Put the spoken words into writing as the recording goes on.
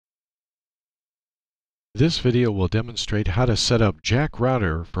This video will demonstrate how to set up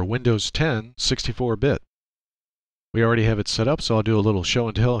JACKROUTER for Windows 10 64-bit. We already have it set up, so I'll do a little show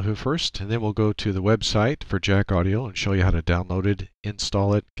and tell here first, and then we'll go to the website for Jack Audio and show you how to download it,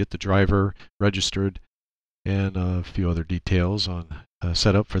 install it, get the driver registered, and a few other details on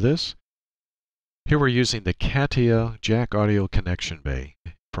setup for this. Here we're using the CATIA Jack Audio Connection Bay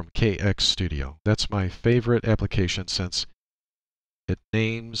from KX Studio. That's my favorite application since it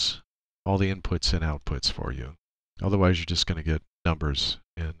names all the inputs and outputs for you. Otherwise, you're just going to get numbers,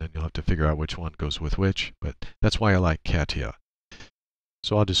 and then you'll have to figure out which one goes with which. But that's why I like CATIA.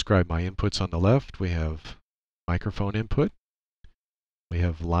 So I'll describe my inputs on the left. We have microphone input. We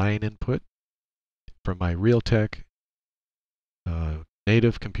have line input from my Realtek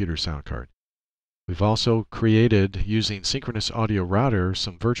native computer sound card. We've also created, using synchronous audio router,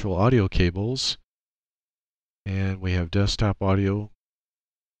 some virtual audio cables. And we have desktop audio.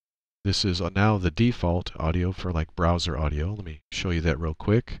 This is now the default audio for like browser audio. Let me show you that real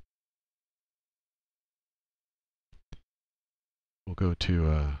quick. We'll go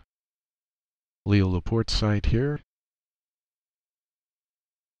to Leo Laporte's site here.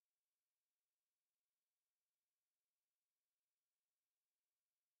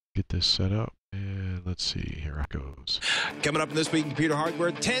 Get this set up, and let's see, here it goes. Coming up in This Week in Computer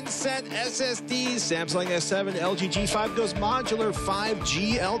Hardware, 10-cent SSDs, Samsung S7, LG G5 goes modular,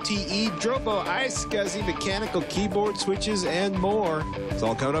 5G LTE, Drobo, iSCSI, mechanical keyboard switches, and more. It's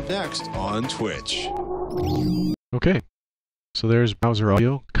all coming up next on Twitch. Okay, so there's browser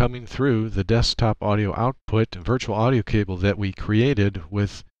audio coming through the desktop audio output virtual audio cable that we created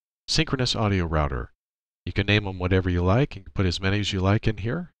with synchronous audio router. You can name them whatever you like. You can put as many as you like in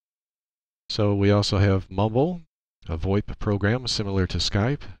here. So we also have Mumble, a VoIP program similar to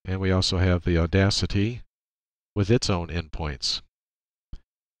Skype, and we also have the Audacity with its own endpoints.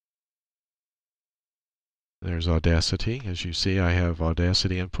 There's Audacity. As you see, I have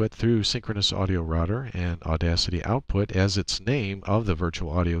Audacity input through synchronous audio router and Audacity output as its name of the virtual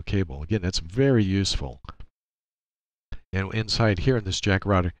audio cable. Again, that's very useful. And inside here in this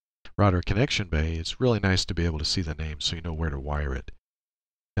JACKROUTER connection bay, it's really nice to be able to see the name so you know where to wire it.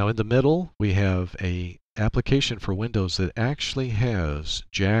 Now in the middle, we have an application for Windows that actually has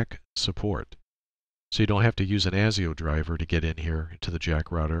Jack support. So you don't have to use an ASIO driver to get in here to the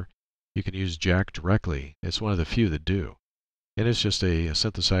JACKROUTER. You can use Jack directly. It's one of the few that do. And it's just a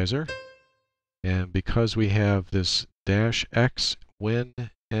synthesizer. And because we have this -X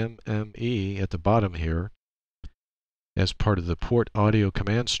WinMME at the bottom here, as part of the port audio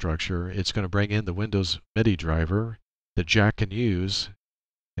command structure, it's going to bring in the Windows MIDI driver that Jack can use.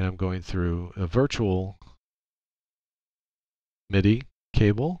 And I'm going through a virtual MIDI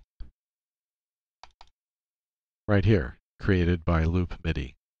cable right here, created by Loop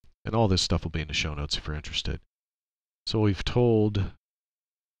MIDI. And all this stuff will be in the show notes if you're interested. So we've told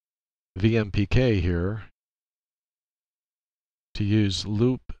VMPK here to use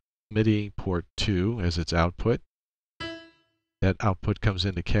Loop MIDI port 2 as its output. That output comes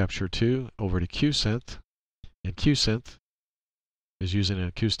into Capture 2 over to QSynth, and QSynth is using an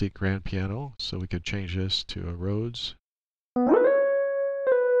acoustic grand piano, so we could change this to a Rhodes.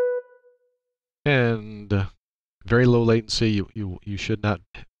 And very low latency, you should not,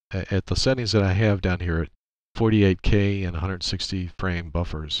 at the settings that I have down here at 48K and 160 frame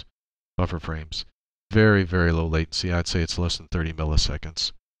buffer frames, very, very low latency. I'd say it's less than 30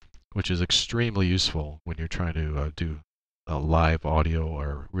 milliseconds, which is extremely useful when you're trying to do a live audio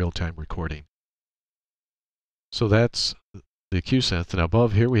or real-time recording. So that's the QSynth. And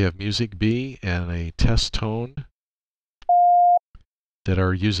above here we have Music B and a test tone that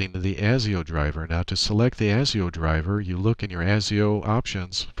are using the ASIO driver. Now to select the ASIO driver, you look in your ASIO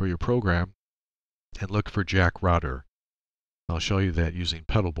options for your program and look for JACKROUTER. I'll show you that using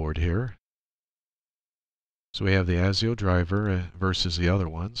pedalboard here. So we have the ASIO driver versus the other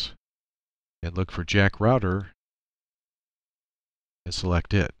ones, and look for JACKROUTER and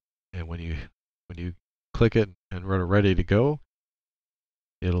select it. And when you click it and are ready to go,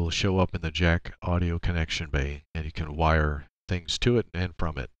 it'll show up in the Jack Audio Connection Bay, and you can wire things to it and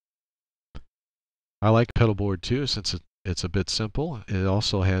from it. I like pedalboard too, since it's a bit simple. It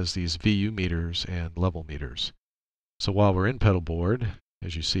also has these VU meters and level meters. So while we're in pedalboard,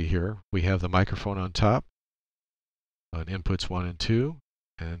 as you see here, we have the microphone on top on inputs 1 and 2,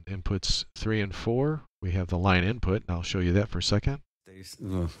 and inputs 3 and 4. We have the line input, and I'll show you that for a second.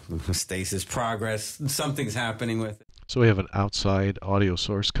 Stasis progress. Something's happening with it. So we have an outside audio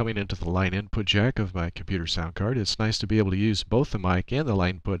source coming into the line input jack of my computer sound card. It's nice to be able to use both the mic and the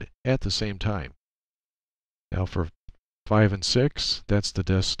line input at the same time. Now for 5 and 6, that's the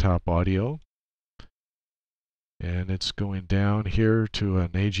desktop audio. And it's going down here to an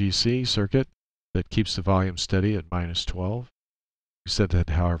AGC circuit that keeps the volume steady at -12. You set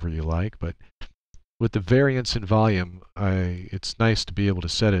that however you like, but with the variance in volume, it's nice to be able to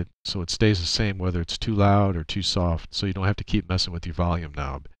set it so it stays the same whether it's too loud or too soft, so you don't have to keep messing with your volume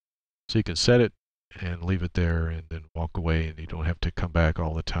knob. So you can set it and leave it there and then walk away, and you don't have to come back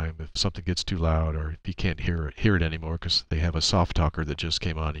all the time if something gets too loud or if you can't hear it anymore because they have a soft talker that just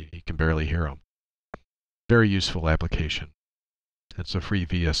came on. You can barely hear them. Very useful application. That's a free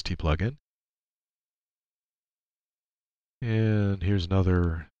VST plugin. And here's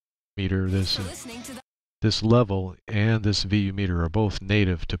another meter. This level and this VU meter are both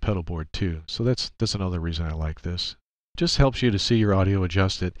native to pedalboard 2. So that's another reason I like this. Just helps you to see your audio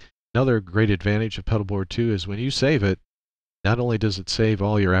adjusted. Another great advantage of pedalboard 2 is when you save it, not only does it save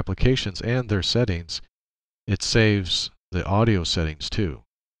all your applications and their settings, it saves the audio settings too.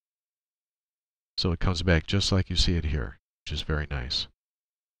 So it comes back just like you see it here, which is very nice.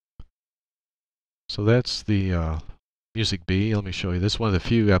 So that's the Music B. Let me show you. This is one of the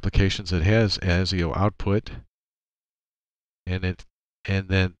few applications that has ASIO output, and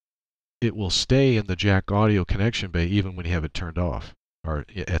then it will stay in the jack audio connection bay even when you have it turned off or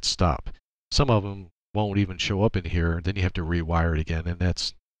at stop. Some of them won't even show up in here. Then you have to rewire it again, and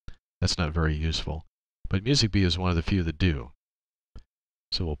that's not very useful. But Music B is one of the few that do.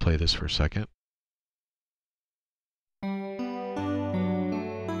 So we'll play this for a second.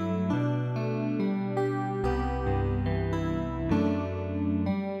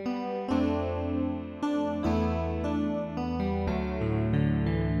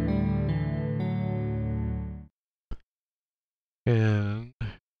 And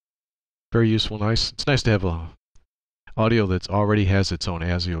very useful, nice. It's nice to have a audio that already has its own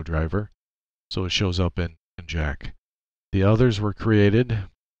ASIO driver, so it shows up in Jack. The others were created,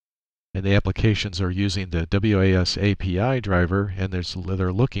 and the applications are using the WAS API driver, and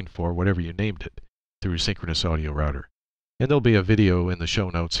they're looking for whatever you named it through Synchronous Audio Router. And there'll be a video in the show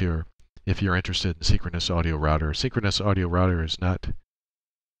notes here if you're interested in Synchronous Audio Router. Synchronous Audio Router is not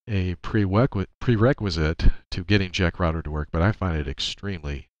a prerequisite to getting JACKROUTER to work, but I find it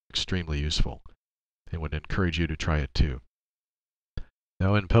extremely useful and would encourage you to try it too.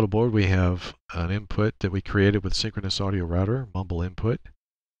 Now in pedalboard we have an input that we created with Synchronous Audio Router, mumble input.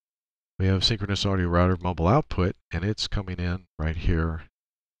 We have Synchronous Audio Router mumble output, and it's coming in right here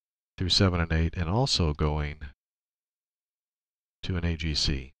through 7 and 8 and also going to an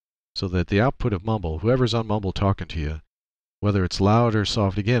AGC. So that the output of mumble, whoever's on mumble talking to you, whether it's loud or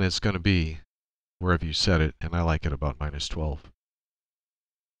soft, again, it's going to be wherever you set it, and I like it about -12.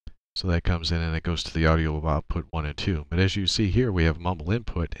 So that comes in and it goes to the audio of output 1 and 2. But as you see here, we have mumble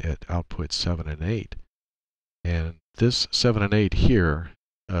input at output 7 and 8. And this 7 and 8 here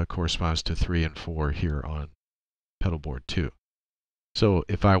corresponds to 3 and 4 here on pedalboard 2. So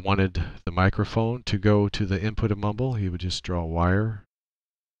if I wanted the microphone to go to the input of mumble, you would just draw a wire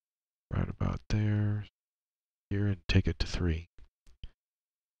right about there, here, and take it to 3.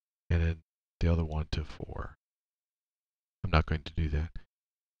 And then the other one to 4. I'm not going to do that,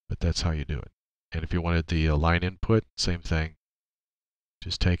 but that's how you do it. And if you wanted the line input, same thing.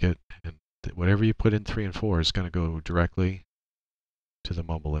 Just take it, and whatever you put in 3 and 4 is going to go directly to the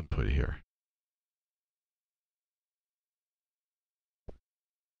mumble input here.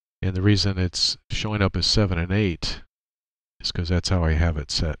 And the reason it's showing up as 7 and 8 is because that's how I have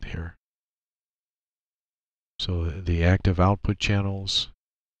it set here. So the active output channels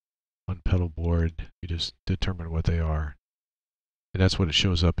on pedalboard, you just determine what they are. And that's what it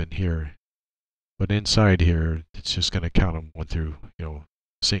shows up in here. But inside here, it's just going to count them 1 through, in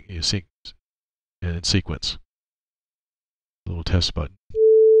sequence. Little test button.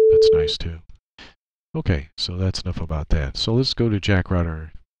 That's nice too. Okay, so that's enough about that. So let's go to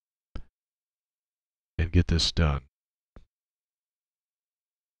JACKROUTER and get this done.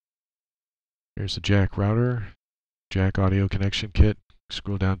 Here's the JACKROUTER, Jack Audio Connection Kit.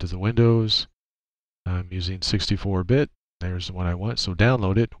 Scroll down to the Windows. I'm using 64-bit. There's the one I want. So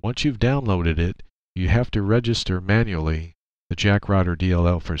download it. Once you've downloaded it, you have to register manually the jackrouter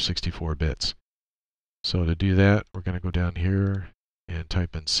DLL for 64 bits. So to do that, we're going to go down here and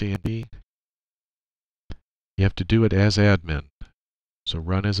type in CMD. You have to do it as admin. So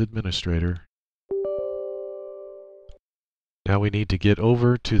run as administrator. Now we need to get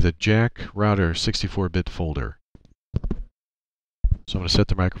over to the JACKROUTER 64-bit folder. So I'm going to set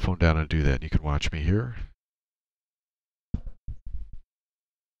the microphone down and do that. You can watch me here.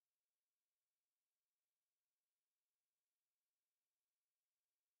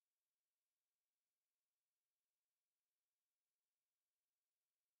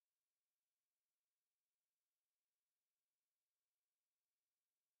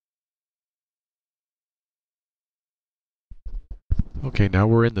 Okay, now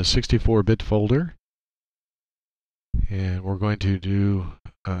we're in the 64-bit folder, and we're going to do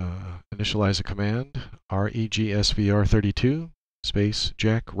initialize a command, regsvr32 space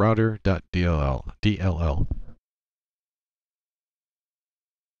jackrouter.dll.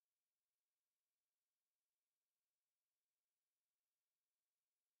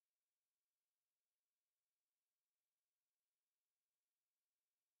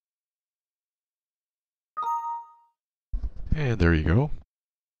 And there you go.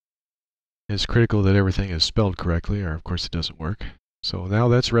 It's critical that everything is spelled correctly, or of course it doesn't work. So now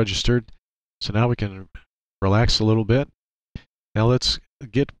that's registered. So now we can relax a little bit. Now let's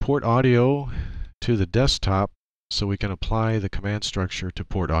get port audio to the desktop so we can apply the command structure to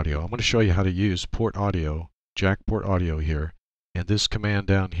port audio. I'm going to show you how to use port audio, jack port audio here, and this command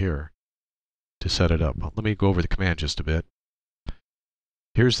down here to set it up. Let me go over the command just a bit.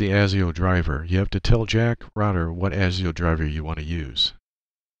 Here's the ASIO driver. You have to tell JACKROUTER what ASIO driver you want to use.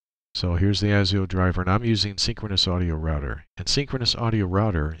 So here's the ASIO driver, and I'm using synchronous audio router. And synchronous audio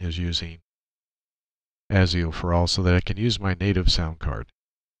router is using ASIO for all so that I can use my native sound card.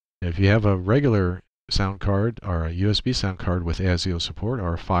 If you have a regular sound card or a USB sound card with ASIO support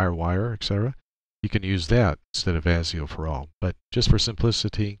or a FireWire, etc., you can use that instead of ASIO for all. But just for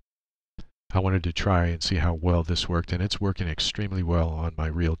simplicity, I wanted to try and see how well this worked, and it's working extremely well on my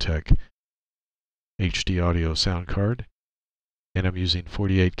Realtek HD audio sound card. And I'm using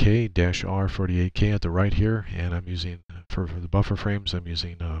 48K-R 48K at the right here, and I'm using, for the buffer frames, I'm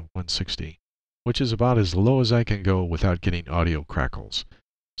using 160, which is about as low as I can go without getting audio crackles.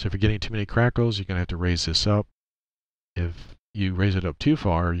 So if you're getting too many crackles, you're going to have to raise this up. If you raise it up too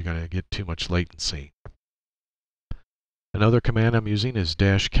far, you're going to get too much latency. Another command I'm using is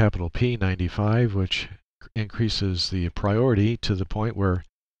 -P95, which increases the priority to the point where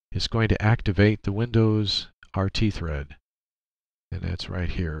it's going to activate the Windows RT thread. And that's right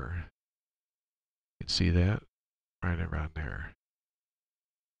here. You can see that right around there.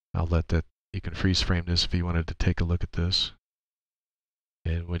 I'll let that, you can freeze frame this if you wanted to take a look at this.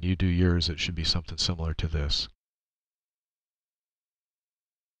 And when you do yours, it should be something similar to this.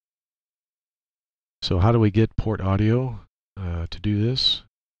 So how do we get port audio to do this?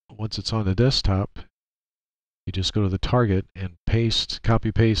 Once it's on the desktop, you just go to the target and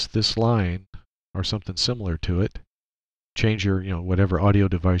copy paste this line or something similar to it. Change your, whatever audio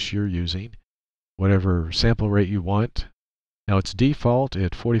device you're using, whatever sample rate you want. Now it's default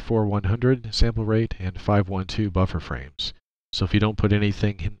at 44/100 sample rate and 512 buffer frames. So if you don't put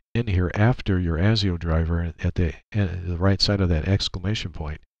anything in here after your ASIO driver at the right side of that exclamation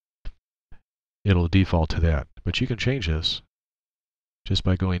point, it'll default to that. But you can change this just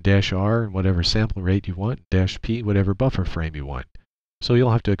by going -R and whatever sample rate you want, -P whatever buffer frame you want. So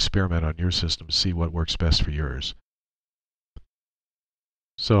you'll have to experiment on your system to see what works best for yours.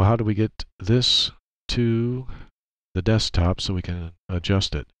 So how do we get this to the desktop so we can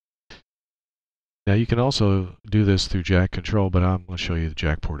adjust it? Now you can also do this through jack control, but I'm going to show you the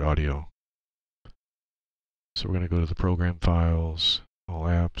jack port audio. So we're going to go to the program files, all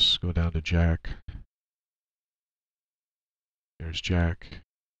apps, go down to jack. There's jack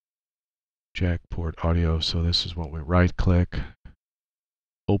port audio. So this is what we right click,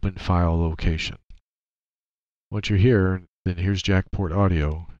 open file location. Once you're here, then here's jack port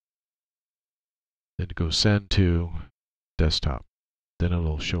audio. Then go send to desktop. Then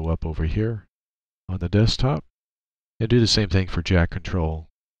it'll show up over here on the desktop. And do the same thing for jack control.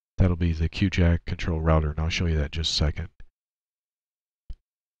 That'll be the QJack control router, and I'll show you that in just a second.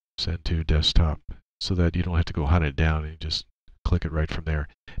 Send to desktop so that you don't have to go hunt it down and you just click it right from there.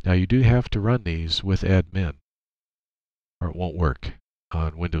 Now you do have to run these with admin or it won't work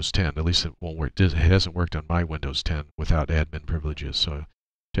on Windows 10. At least it won't work. It hasn't worked on my Windows 10 without admin privileges. So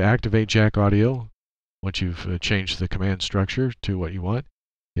to activate jack audio, once you've changed the command structure to what you want,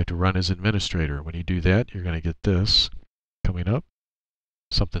 you have to run as administrator. When you do that, you're going to get this coming up,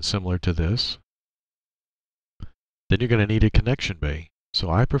 something similar to this. Then you're going to need a connection bay. So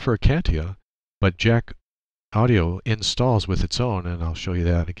I prefer CATIA, but jack audio installs with its own, and I'll show you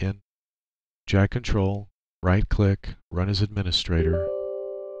that again. Jack control, right click, run as administrator,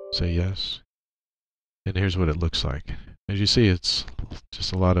 say yes. And here's what it looks like. As you see, it's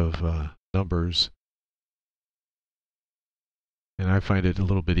just a lot of numbers. And I find it a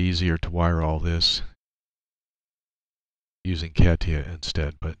little bit easier to wire all this using CATIA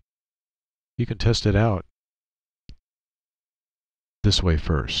instead, but you can test it out this way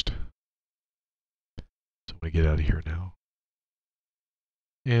first. So I'm going to get out of here now.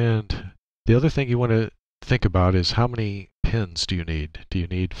 And the other thing you want to think about is how many pins do you need? Do you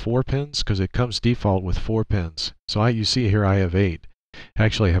need 4 pins? Because it comes default with 4 pins. So you see here I have 8.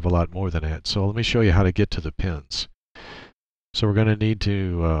 Actually, I have a lot more than that. So let me show you how to get to the pins. So we're going to need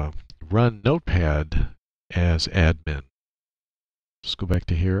to run Notepad as admin. Let's go back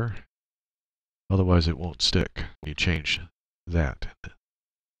to here. Otherwise it won't stick. You change that.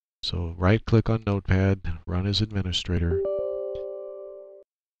 So right click on Notepad, run as administrator.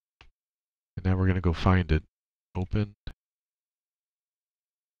 And now we're going to go find it. Open.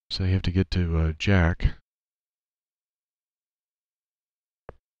 So you have to get to Jack.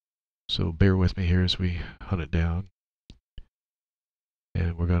 So bear with me here as we hunt it down.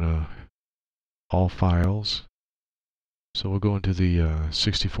 And we're going to all files. So we'll go into the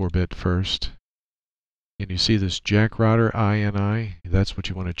 64-bit first. And you see this JACKROUTER INI, that's what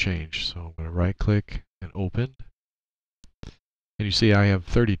you want to change. So I'm going to right click and open. And you see I have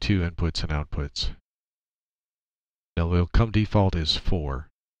 32 inputs and outputs. Now they'll come default as 4.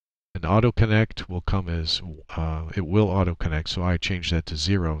 And auto connect will come as, it will auto connect, so I change that to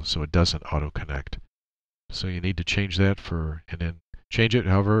 0 so it doesn't auto connect. So you need to change that and then change it,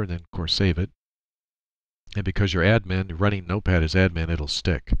 however, and then of course save it. And because you're admin, running Notepad as admin, it'll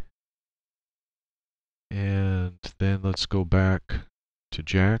stick. And then let's go back to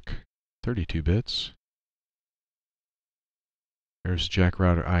Jack, 32 bits. There's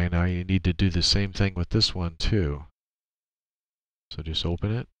JACKROUTER INI. You need to do the same thing with this one too. So just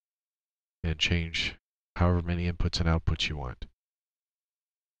open it and change however many inputs and outputs you want,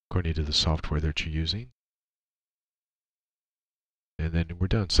 according to the software that you're using. And then we're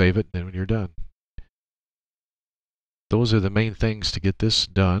done. Save it, and then when you're done. Those are the main things to get this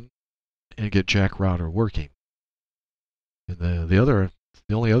done and get JACKROUTER working. And the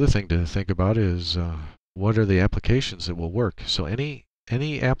only other thing to think about is what are the applications that will work. So any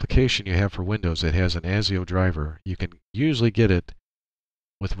application you have for Windows that has an ASIO driver, you can usually get it,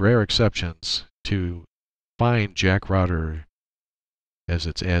 with rare exceptions, to find JACKROUTER as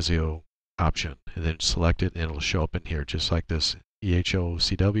its ASIO option, and then select it and it'll show up in here just like this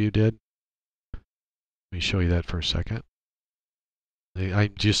EHOCW did. Let me show you that for a second.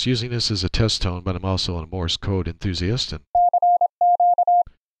 I'm just using this as a test tone, but I'm also a Morse code enthusiast, and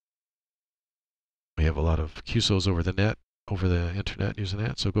we have a lot of QSOs over the internet using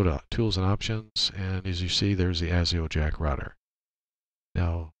that. So go to Tools and Options, and as you see, there's the ASIO JACKROUTER.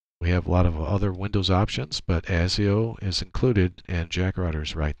 Now we have a lot of other Windows options, but ASIO is included, and JACKROUTER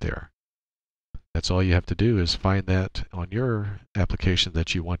is right there. That's all you have to do is find that on your application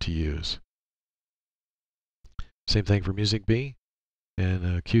that you want to use. Same thing for Music B.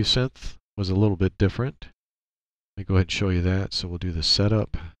 And QSynth was a little bit different. Let me go ahead and show you that. So we'll do the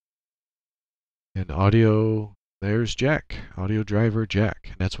setup. And audio, there's Jack. Audio driver Jack.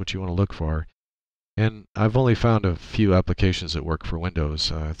 And that's what you want to look for. And I've only found a few applications that work for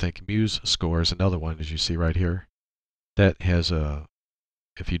Windows. I think MuseScore is another one, as you see right here. That has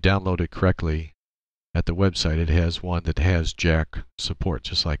if you download it correctly at the website, it has one that has Jack support,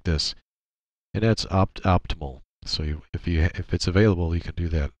 just like this. And that's optimal. So if it's available, you can do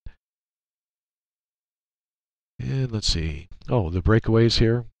that. And let's see. Oh, the breakaways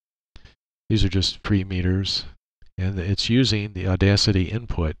here. These are just free meters, and it's using the Audacity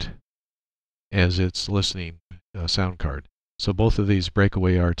input as its listening sound card. So both of these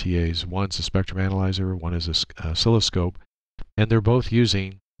breakaway RTAs, one's a spectrum analyzer, one is a oscilloscope, and they're both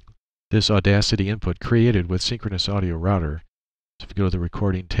using this Audacity input created with Synchronous Audio Router. So if you go to the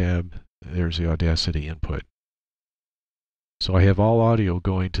Recording tab, there's the Audacity input. So I have all audio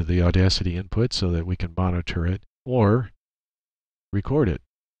going to the Audacity input so that we can monitor it or record it.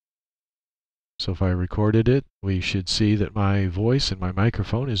 So if I recorded it, we should see that my voice and my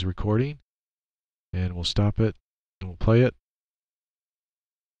microphone is recording. And we'll stop it and we'll play it.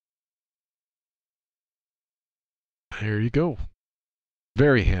 There you go.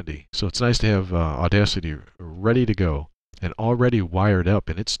 Very handy. So it's nice to have Audacity ready to go and already wired up,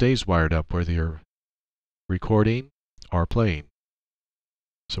 and it stays wired up whether you're recording or playing.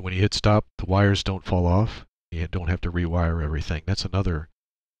 So when you hit stop, the wires don't fall off. You don't have to rewire everything. That's another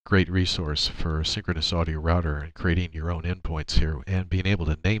great resource for Synchronous Audio Router and creating your own endpoints here and being able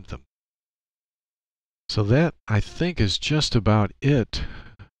to name them. So that, I think, is just about it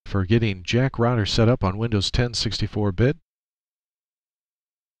for getting JACKROUTER set up on Windows 10 64-bit.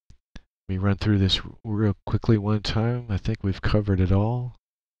 Let me run through this real quickly one time. I think we've covered it all.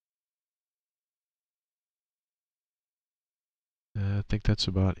 I think that's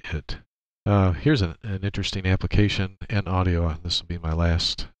about it. Here's an interesting application and audio. This will be my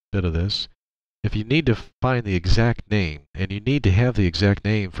last bit of this. If you need to find the exact name, and you need to have the exact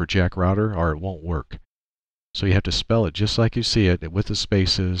name for JACKROUTER or it won't work. So you have to spell it just like you see it with the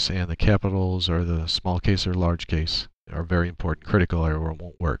spaces and the capitals or the small case or large case are very important, critical, or it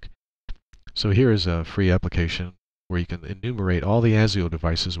won't work. So here is a free application where you can enumerate all the ASIO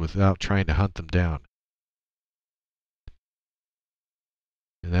devices without trying to hunt them down.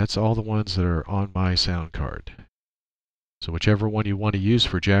 And that's all the ones that are on my sound card. So whichever one you want to use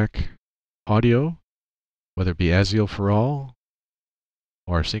for jack audio, whether it be ASIO for all,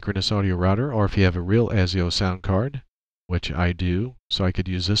 or synchronous audio router, or if you have a real ASIO sound card, which I do, so I could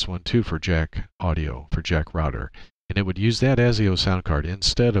use this one too for jack audio, for jack router. And it would use that ASIO sound card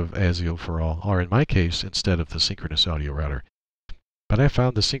instead of ASIO for all, or in my case, instead of the synchronous audio router. But I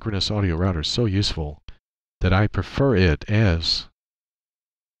found the synchronous audio router so useful that I prefer it as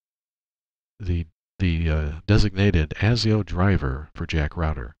the designated ASIO driver for jack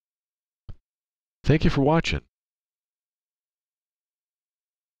router. Thank you for watching.